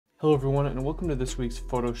Hello everyone, and welcome to this week's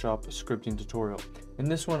Photoshop scripting tutorial. In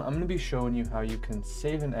this one, I'm going to be showing you how you can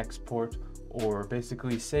save and export, or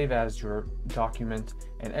basically save as your document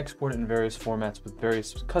and export it in various formats with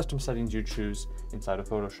various custom settings you choose inside of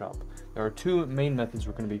Photoshop. There are two main methods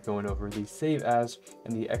we're going to be going over, the save as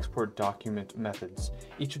and the export document methods.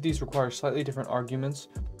 Each of these requires slightly different arguments,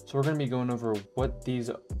 so we're going to be going over what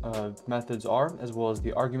these methods are, as well as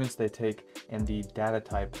the arguments they take and the data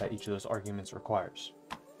type that each of those arguments requires.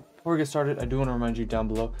 Before we get started, I do want to remind you down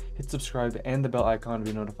below, hit subscribe and the bell icon to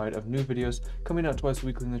be notified of new videos coming out twice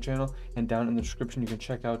weekly in the channel, and down in the description you can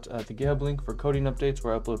check out the GitHub link for coding updates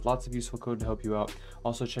where I upload lots of useful code to help you out.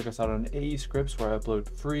 Also check us out on AE Scripts where I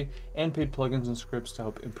upload free and paid plugins and scripts to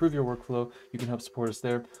help improve your workflow. You can help support us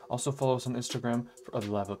there. Also follow us on Instagram for other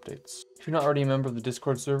live updates. If you're not already a member of the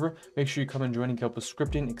Discord server, make sure you come and join and help with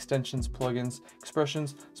scripting, extensions, plugins,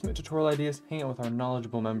 expressions, submit tutorial ideas, hang out with our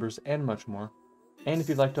knowledgeable members, and much more. And if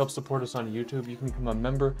you'd like to help support us on YouTube, you can become a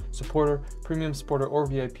member, supporter, premium supporter, or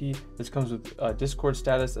VIP. This comes with Discord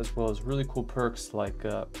status, as well as really cool perks like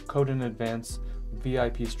code in advance,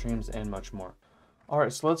 VIP streams, and much more.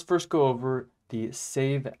 Alright, so let's first go over the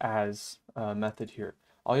save as method here.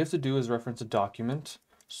 All you have to do is reference a document.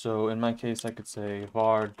 So in my case, I could say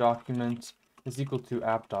var document is equal to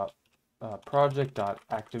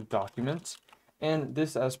app.project.activeDocument. And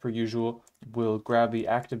this, as per usual, will grab the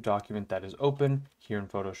active document that is open here in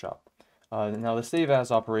Photoshop. Now the save as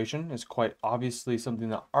operation is quite obviously something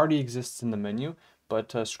that already exists in the menu, but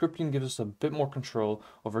scripting gives us a bit more control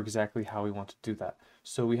over exactly how we want to do that.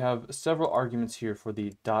 So we have several arguments here for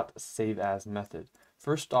the .saveAs method.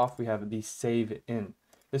 First off, we have the save in.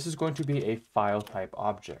 This is going to be a file type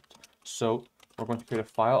object. So we're going to create a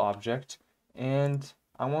file object, and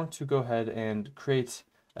I want to go ahead and create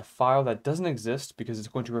a file that doesn't exist because it's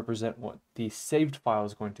going to represent what the saved file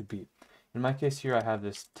is going to be. In my case here, I have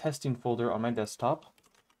this testing folder on my desktop,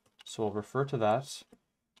 so I'll refer to that.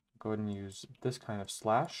 Go ahead and use this kind of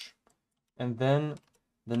slash, and then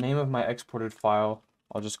the name of my exported file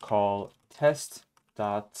I'll just call test.psd.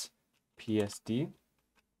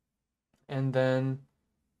 and then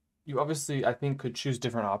you obviously, I think, could choose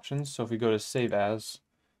different options. So if we go to save as,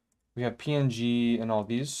 we have PNG and all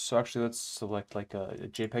these. So actually let's select like a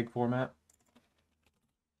JPEG format.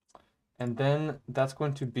 And then that's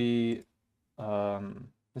going to be,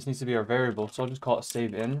 this needs to be our variable. So I'll just call it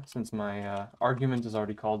save in since my argument is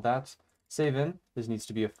already called that. Save in, this needs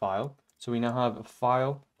to be a file. So we now have a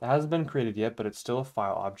file that hasn't been created yet, but it's still a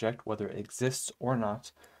file object, whether it exists or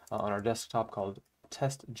not, on our desktop called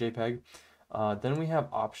test JPEG. Then we have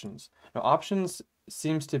options. Now options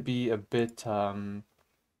seems to be a bit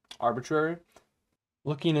arbitrary.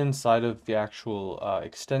 Looking inside of the actual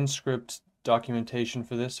extend script documentation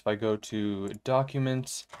for this, if I go to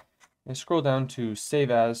documents and scroll down to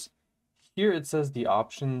save as, here it says the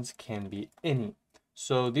options can be any.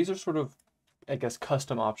 So these are sort of, I guess,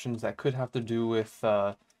 custom options that could have to do with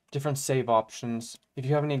different save options. If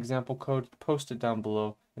you have any example code, post it down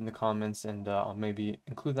below in the comments, and I'll maybe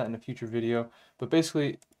include that in a future video. But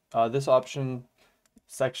basically, this option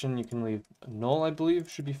section you can leave null, I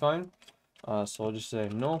believe, should be fine. So I'll just say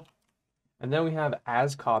null. And then we have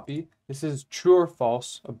as copy. This is true or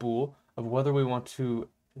false, a bool of whether we want to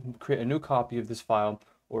create a new copy of this file,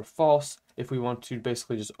 or false if we want to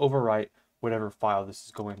basically just overwrite whatever file this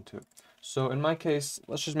is going to. So in my case,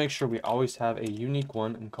 let's just make sure we always have a unique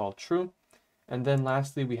one and call true. And then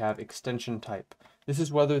lastly, we have extension type. This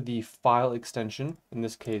is whether the file extension, in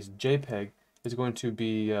this case JPEG, is going to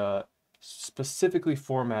be specifically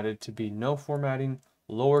formatted to be no formatting,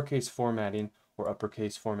 lowercase formatting, or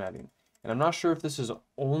uppercase formatting. And I'm not sure if this is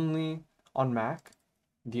only on Mac.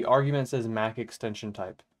 The argument says Mac extension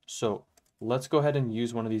type. So let's go ahead and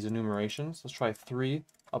use one of these enumerations. Let's try 3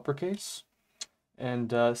 uppercase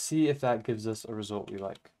and see if that gives us a result we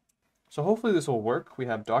like. So hopefully this will work. We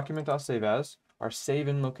have document.saveas, our save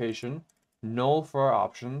in location, null for our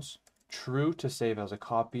options, true to save as a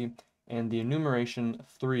copy, and the enumeration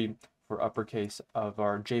 3 for uppercase of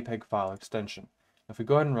our JPEG file extension. If we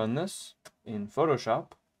go ahead and run this in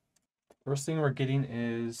Photoshop, first thing we're getting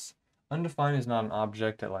is undefined is not an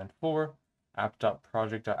object at line 4,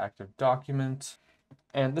 app.project.activeDocument.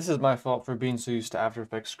 And this is my fault for being so used to After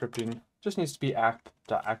Effects scripting. Just needs to be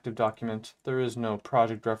app.activeDocument. There is no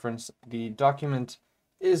project reference. The document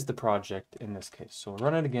is the project in this case. So we'll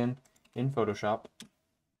run it again in Photoshop.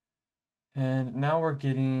 And now we're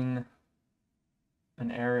getting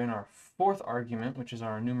an error in our 4th argument, which is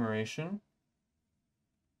our enumeration.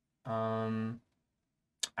 I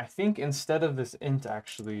think instead of this int,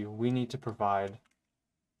 actually, we need to provide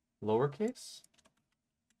lowercase.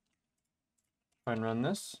 Try and run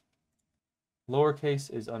this. lowercase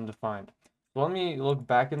is undefined. So let me look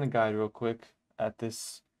back in the guide real quick at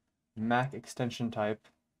this Mac extension type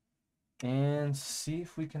and see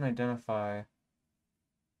if we can identify.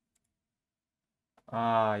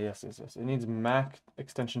 Yes. It needs Mac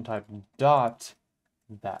extension type dot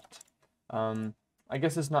that. I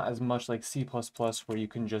guess it's not as much like C++ where you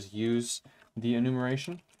can just use the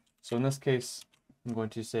enumeration. So in this case, I'm going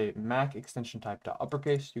to say Mac extension type dot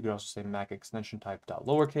uppercase. You could also say Mac extension type dot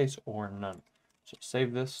lowercase or none. So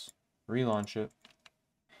save this, relaunch it.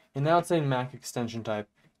 And now it's saying Mac extension type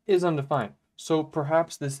is undefined. So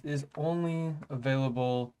perhaps this is only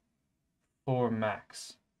available for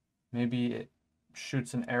Macs. Maybe it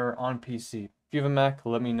shoots an error on PC. If you have a Mac,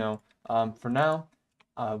 let me know. For now,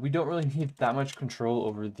 we don't really need that much control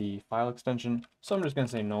over the file extension, so I'm just going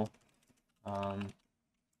to say no.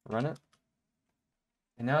 Run it.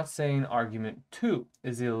 And now it's saying argument 2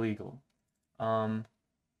 is illegal.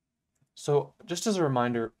 So just as a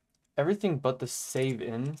reminder, everything but the save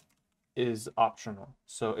in is optional.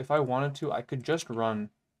 So if I wanted to, I could just run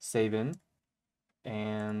save in.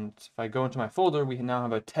 And if I go into my folder, we now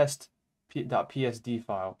have a test.psd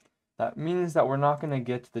file. That means that we're not going to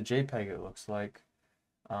get the JPEG, it looks like.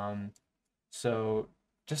 So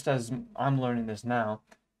just as I'm learning this now,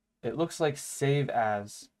 it looks like save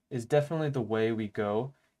as is definitely the way we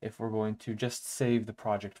go if we're going to just save the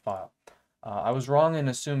project file. I was wrong in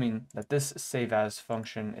assuming that this save as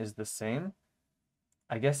function is the same.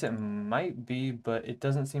 I guess it might be, but it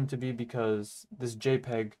doesn't seem to be because this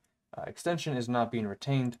JPEG extension is not being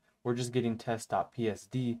retained. We're just getting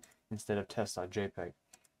test.psd instead of test.jpg.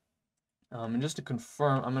 And just to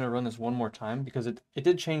confirm, I'm going to run this one more time because it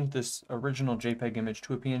did change this original JPEG image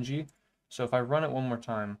to a PNG. So if I run it one more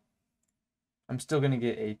time, I'm still going to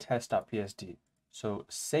get a test.psd. So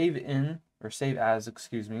save in, or save as,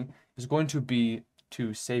 excuse me, is going to be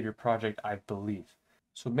to save your project, I believe.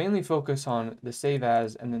 So mainly focus on the save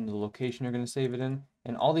as and then the location you're going to save it in.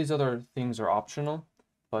 And all these other things are optional,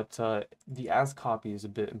 but the as copy is a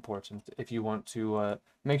bit important if you want to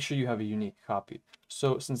make sure you have a unique copy.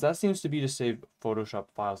 So since that seems to be to save Photoshop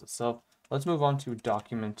files itself, let's move on to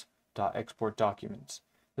document.export documents.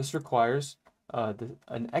 This requires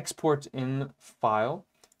an export in file,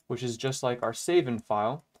 which is just like our save in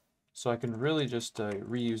file. So I can really just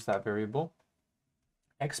reuse that variable.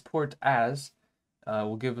 Export as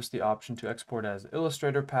will give us the option to export as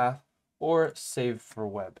Illustrator path or save for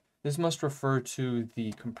web. This must refer to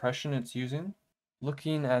the compression it's using.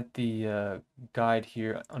 Looking at the guide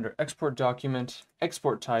here under export document,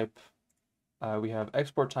 export type, we have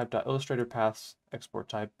export type.illustrator paths, export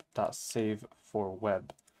type.save for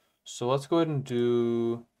web. So let's go ahead and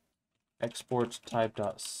do export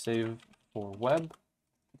type.save for web.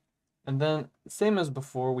 And then same as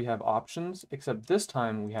before, we have options, except this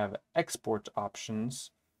time we have export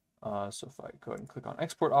options. So if I go ahead and click on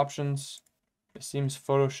export options, it seems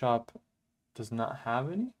Photoshop does not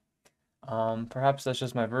have any. Perhaps that's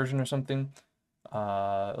just my version or something.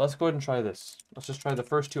 Let's go ahead and try this. Let's just try the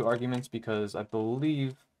first two arguments because I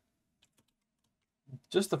believe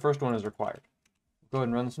just the first one is required. Go ahead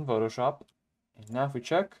and run this in Photoshop. And now if we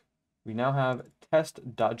check, we now have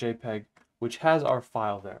test.jpg, which has our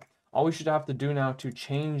file there. All we should have to do now to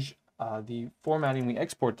change the formatting we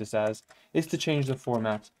export this as is to change the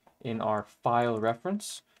format in our file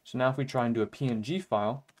reference. So now if we try and do a PNG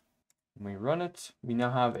file, and we run it, we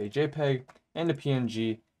now have a JPEG and a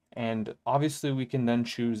PNG, and obviously we can then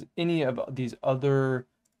choose any of these other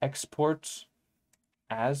export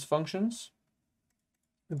as functions.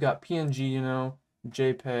 We've got PNG,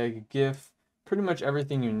 JPEG, GIF, pretty much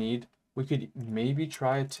everything you need. We could maybe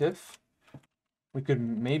try a TIFF. We could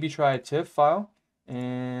maybe try a TIFF file,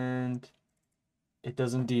 and it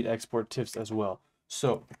does indeed export TIFFs as well.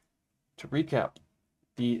 So to recap,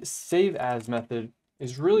 the save as method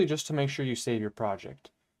is really just to make sure you save your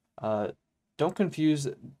project. Don't confuse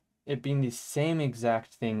it being the same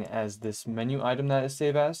exact thing as this menu item that is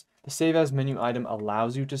save as. The save as menu item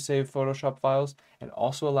allows you to save Photoshop files and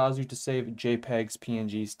also allows you to save JPEGs,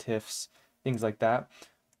 PNGs, TIFFs, things like that.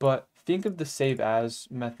 But think of the save as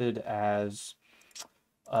method as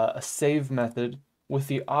a save method with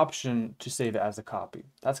the option to save it as a copy.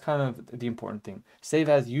 That's kind of the important thing. Save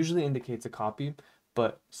as usually indicates a copy,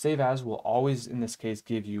 but save as will always, in this case,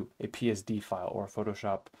 give you a PSD file or a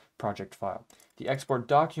Photoshop project file. The export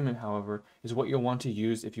document, however, is what you'll want to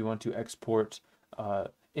use if you want to export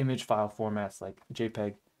image file formats like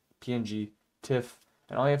JPEG, PNG, TIFF,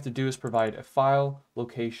 and all you have to do is provide a file,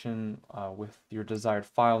 location with your desired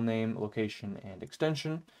file name, location, and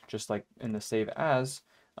extension, just like in the save as,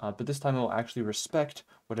 but this time it will actually respect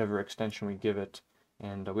whatever extension we give it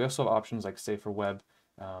And we also have options like save for web.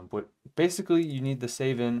 But basically, you need the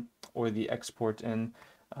save in or the export in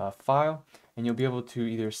file, and you'll be able to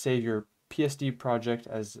either save your PSD project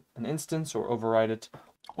as an instance or override it,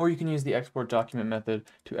 or you can use the export document method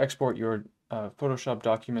to export your Photoshop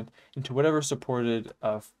document into whatever supported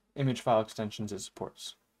image file extensions it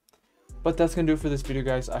supports. But that's going to do it for this video,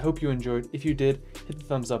 guys. I hope you enjoyed. If you did, hit the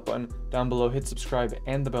thumbs up button down below, hit subscribe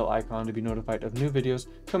and the bell icon to be notified of new videos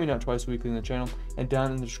coming out twice weekly in the channel. And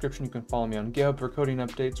down in the description, you can follow me on GitHub for coding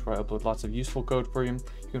updates, where I upload lots of useful code for you.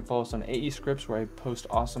 You can follow us on AE Scripts, where I post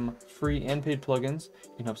awesome free and paid plugins.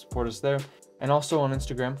 You can help support us there. And also on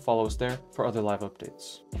Instagram, follow us there for other live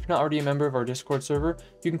updates. If you're not already a member of our Discord server,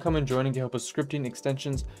 you can come and join and get help with scripting,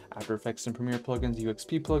 extensions, After Effects and Premiere plugins,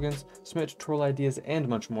 UXP plugins, submit tutorial ideas, and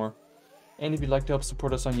much more. And if you'd like to help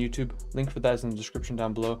support us on YouTube, link for that is in the description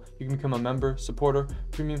down below. You can become a member, supporter,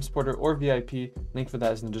 premium supporter, or VIP. Link for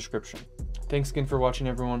that is in the description. Thanks again for watching,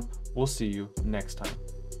 everyone. We'll see you next time.